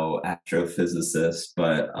 I'm no astrophysicist,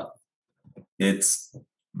 but that's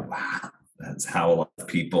how a lot of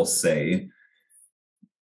people say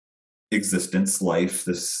existence, life,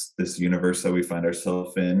 this universe that we find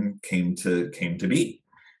ourselves in came to be.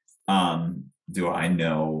 Do I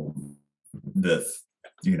know the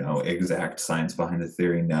exact science behind the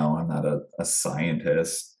theory? No, I'm not a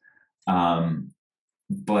scientist.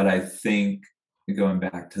 But I think, going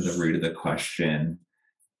back to the root of the question,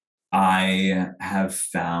 I have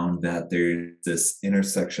found that there's this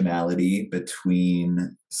intersectionality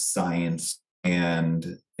between science and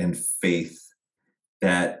faith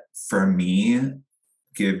that, for me,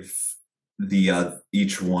 give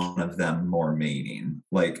each one of them more meaning.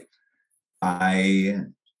 Like, I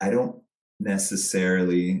don't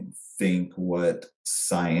necessarily think what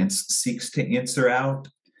science seeks to answer out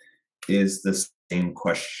is the same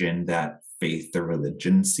question that faith or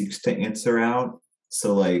religion seeks to answer out.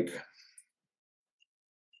 So,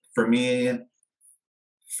 for me,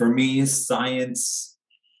 science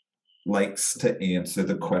likes to answer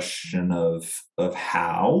the question of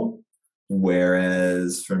how,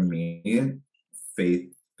 whereas for me,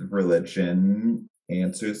 faith, religion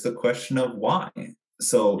answers the question of why.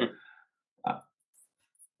 So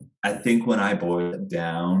I think when I boil it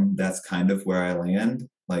down, that's kind of where I land.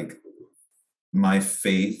 Like, my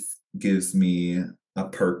faith gives me a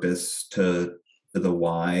purpose to the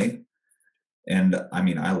why. And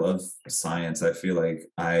I love science. I feel like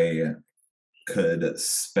I could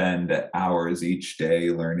spend hours each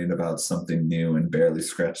day learning about something new and barely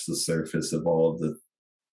scratch the surface of all of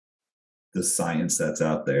the science that's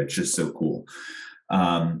out there. It's just so cool.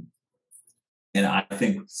 And I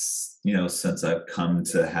think, since I've come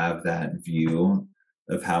to have that view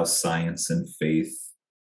of how science and faith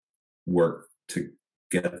work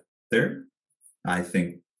together, I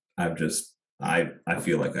think I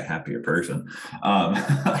feel like a happier person.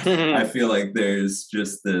 I feel like there's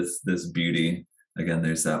just this beauty. Again,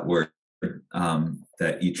 there's that word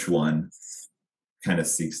that each one kind of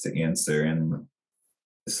seeks to answer, and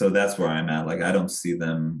so that's where I'm at. Like, I don't see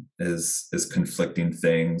them as conflicting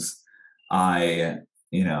things. I,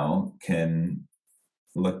 can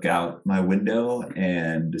look out my window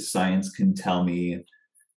and science can tell me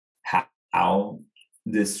how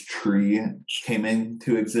this tree came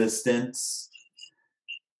into existence,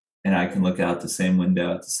 and I can look out the same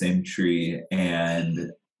window at the same tree,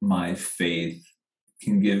 and my faith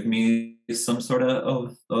can give me some sort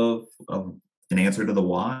of an answer to the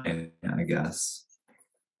why, I guess.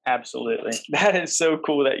 Absolutely. That is so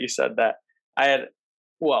cool that you said that.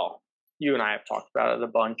 You and I have talked about it a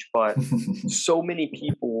bunch, but so many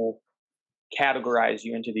people categorize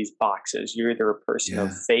you into these boxes. You're either a person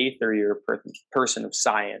of faith or you're a person of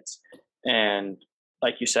science. And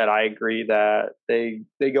like you said, I agree that they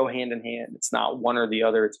go hand in hand. It's not one or the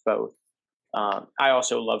other, it's both. I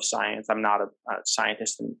also love science. I'm not a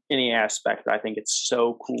scientist in any aspect, but I think it's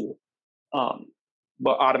so cool.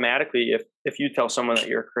 But automatically, if you tell someone that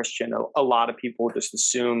you're a Christian, a lot of people just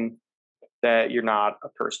assume that you're not a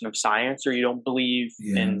person of science or you don't believe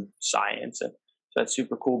in science. And so that's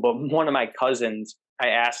super cool. But one of my cousins, I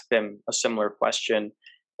asked them a similar question,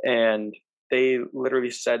 and they literally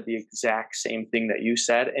said the exact same thing that you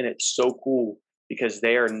said. And it's so cool because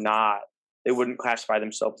they wouldn't classify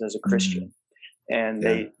themselves as a Christian. and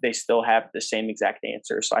Yeah. they still have the same exact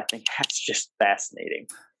answer. So I think that's just fascinating.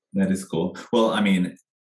 That is cool. Well, I mean,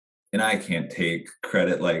 and I can't take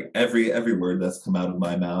credit. Like every word that's come out of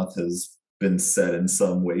my mouth has been said in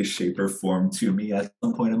some way, shape, or form to me at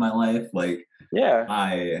some point in my life. Like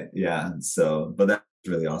Yeah. so but that's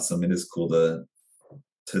really awesome. It is cool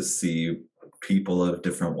to see people of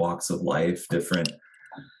different walks of life, different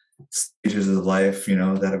stages of life,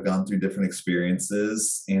 that have gone through different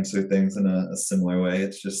experiences, answer things in a similar way.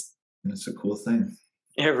 It's a cool thing.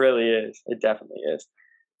 It really is. It definitely is.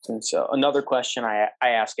 And so another question I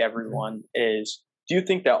ask everyone is, do you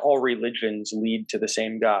think that all religions lead to the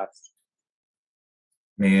same God?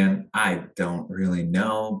 Man, I don't really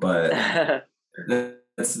know, but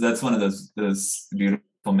that's one of those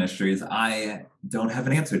beautiful mysteries I don't have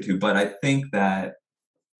an answer to. But I think that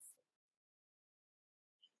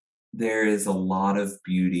there is a lot of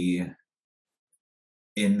beauty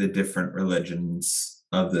in the different religions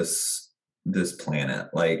of this planet.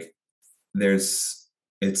 Like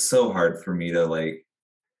it's so hard for me to like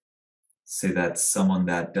say that someone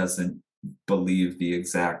that doesn't believe the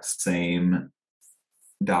exact same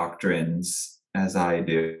doctrines as I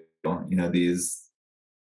do, these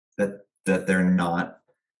that they're not,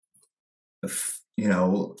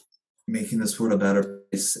 making this world a better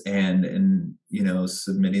place, and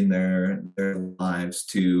submitting their lives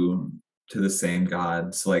to the same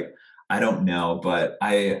God. So like I don't know, but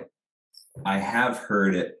I have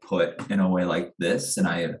heard it put in a way like this, and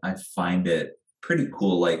I find it pretty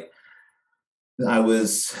cool. Like I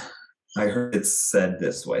heard it said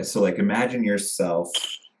this way. So like imagine yourself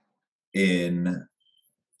in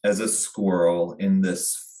as a squirrel in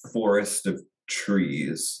this forest of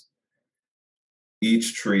trees,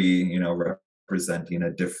 each tree, representing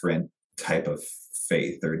a different type of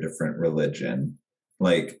faith or different religion.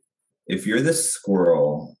 Like if you're this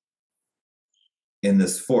squirrel in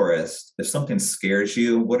this forest, if something scares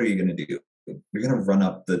you, what are you going to do? You're going to run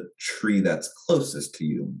up the tree that's closest to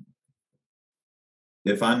you.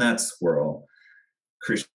 If I'm that squirrel,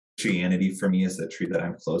 Christianity for me is the tree that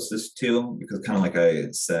I'm closest to, because kind of like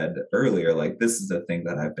I said earlier, like this is the thing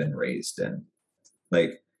that I've been raised in.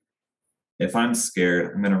 Like if I'm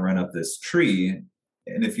scared, I'm going to run up this tree.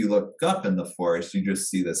 And if you look up in the forest, you just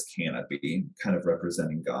see this canopy kind of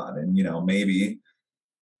representing God. And, maybe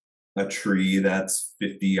a tree that's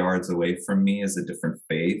 50 yards away from me is a different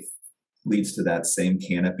faith, leads to that same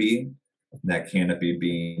canopy, that canopy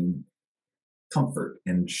being comfort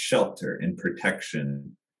and shelter and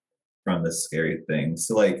protection from this scary thing.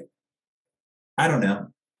 So, like, I don't know.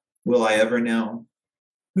 Will I ever know?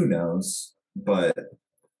 Who knows? But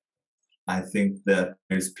I think that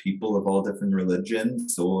there's people of all different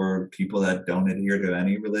religions or people that don't adhere to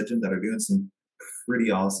any religion that are doing some pretty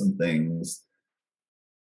awesome things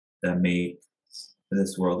that make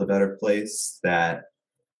this world a better place, that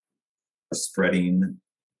are spreading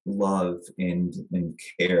love and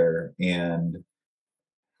care and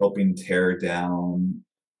helping tear down,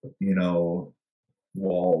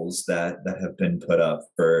 walls that have been put up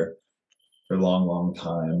for long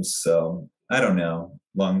times. So I don't know.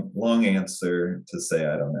 Long answer to say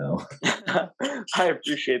I don't know. I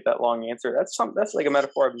appreciate that long answer. That's like a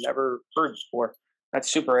metaphor I've never heard before.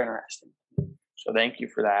 That's super interesting. So thank you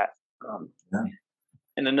for that. Yeah.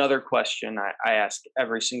 And another question I ask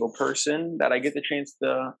every single person that I get the chance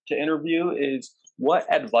to interview is,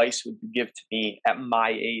 what advice would you give to me at my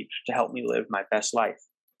age to help me live my best life?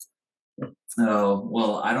 Oh,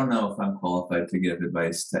 well, I don't know if I'm qualified to give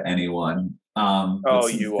advice to anyone. But Oh,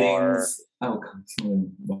 some you are.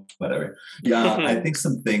 things, whatever. Yeah, I think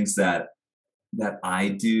some things that I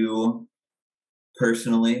do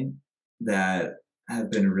personally that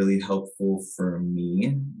have been really helpful for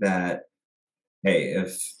me, that hey,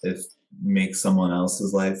 if make someone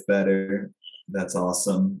else's life better, that's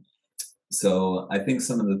awesome. So I think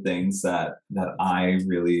some of the things that I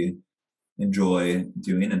really enjoy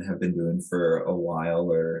doing and have been doing for a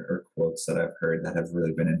while, or quotes that I've heard that have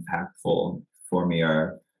really been impactful for me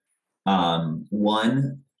are,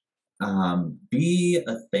 one, be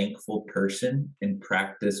a thankful person and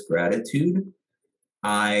practice gratitude.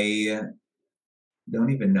 I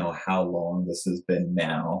don't even know how long this has been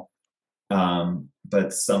now,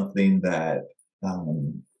 but something that,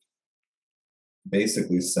 um,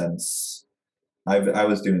 basically since I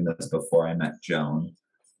was doing this before I met Joan,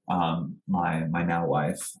 my now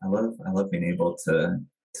wife. I love being able to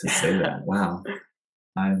say that. Wow,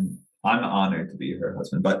 I'm honored to be her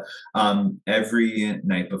husband. But every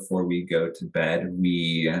night before we go to bed,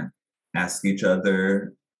 we ask each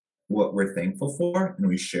other what we're thankful for, and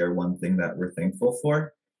we share one thing that we're thankful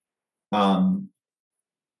for. Um,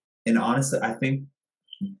 and honestly, I think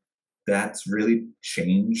that's really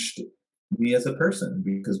changed me as a person,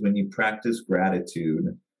 because when you practice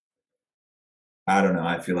gratitude, I don't know,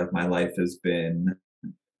 I feel like my life has been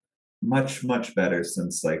much, much better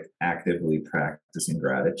since like actively practicing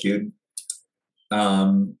gratitude.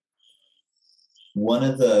 Um, One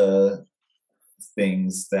of the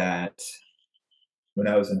things that when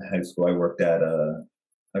I was in high school, I worked at a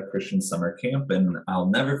Christian summer camp, and I'll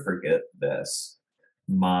never forget this.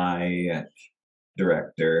 My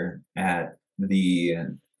director, at the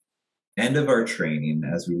end of our training,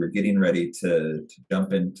 as we were getting ready to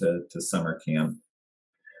jump into summer camp,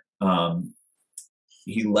 um,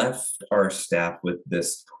 he left our staff with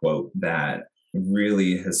this quote that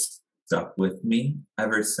really has stuck with me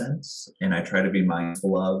ever since, and I try to be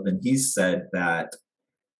mindful of. And he said that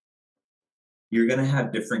you're going to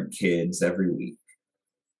have different kids every week.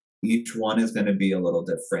 Each one is going to be a little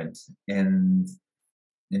different. And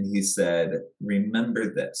he said,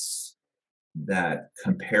 remember this, that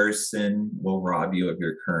comparison will rob you of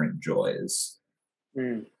your current joys.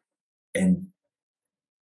 Mm. And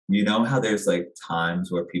you know how there's like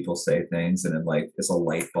times where people say things and it like is a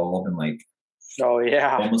light bulb and like Oh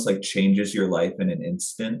yeah. almost like changes your life in an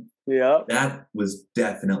instant? Yep. That was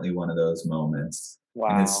definitely one of those moments.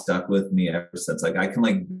 And it's Wow. stuck with me ever since. Like I can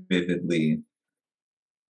like vividly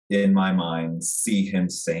in my mind see him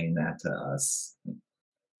saying that to us.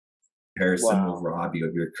 Comparison will Wow. rob you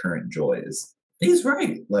of your current joys. He's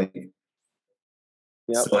right. Like,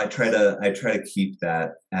 Yep. so I try to keep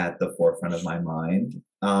that at the forefront of my mind.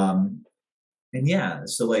 And yeah,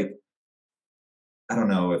 so like I don't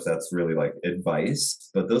know if that's really like advice,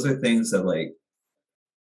 but those are things that like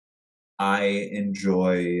I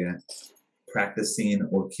enjoy practicing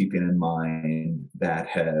or keeping in mind that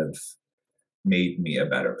have made me a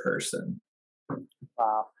better person.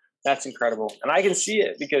 Wow. That's incredible. And I can see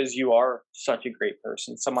it because you are such a great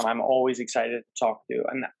person, someone I'm always excited to talk to.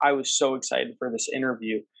 And I was so excited for this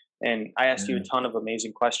interview. And I asked you a Yeah. ton of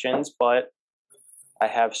amazing questions, but I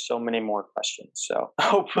have so many more questions. So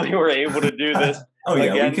hopefully we're able to do this Oh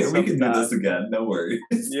yeah, we again can do this sometime. again. No worries.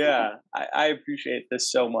 Yeah, I appreciate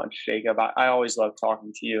this so much, Jacob. I always love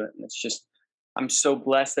talking to you. And it's just, I'm so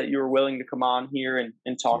blessed that you were willing to come on here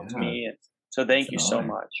and talk to Yeah, me. And so it's thank an you so honor.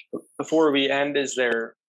 much. Before we end, is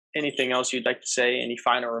there anything else you'd like to say? Any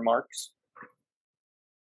final remarks?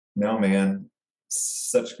 No, man,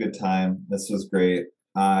 such a good time. This was great.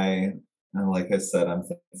 I, like I said, I'm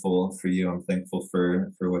thankful for you. I'm thankful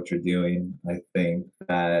for what you're doing. I think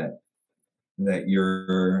that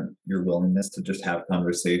your willingness to just have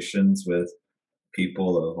conversations with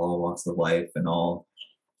people of all walks of life and all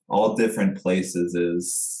different places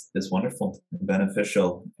is wonderful and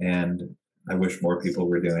beneficial. And I wish more people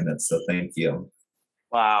were doing it. So thank you.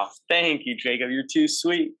 Wow. Thank you, Jacob. You're too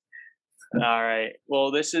sweet. All right.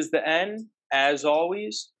 Well, this is the end. As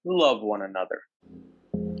always, love one another.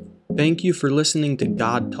 Thank you for listening to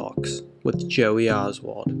God Talks with Joey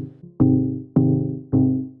Oswald.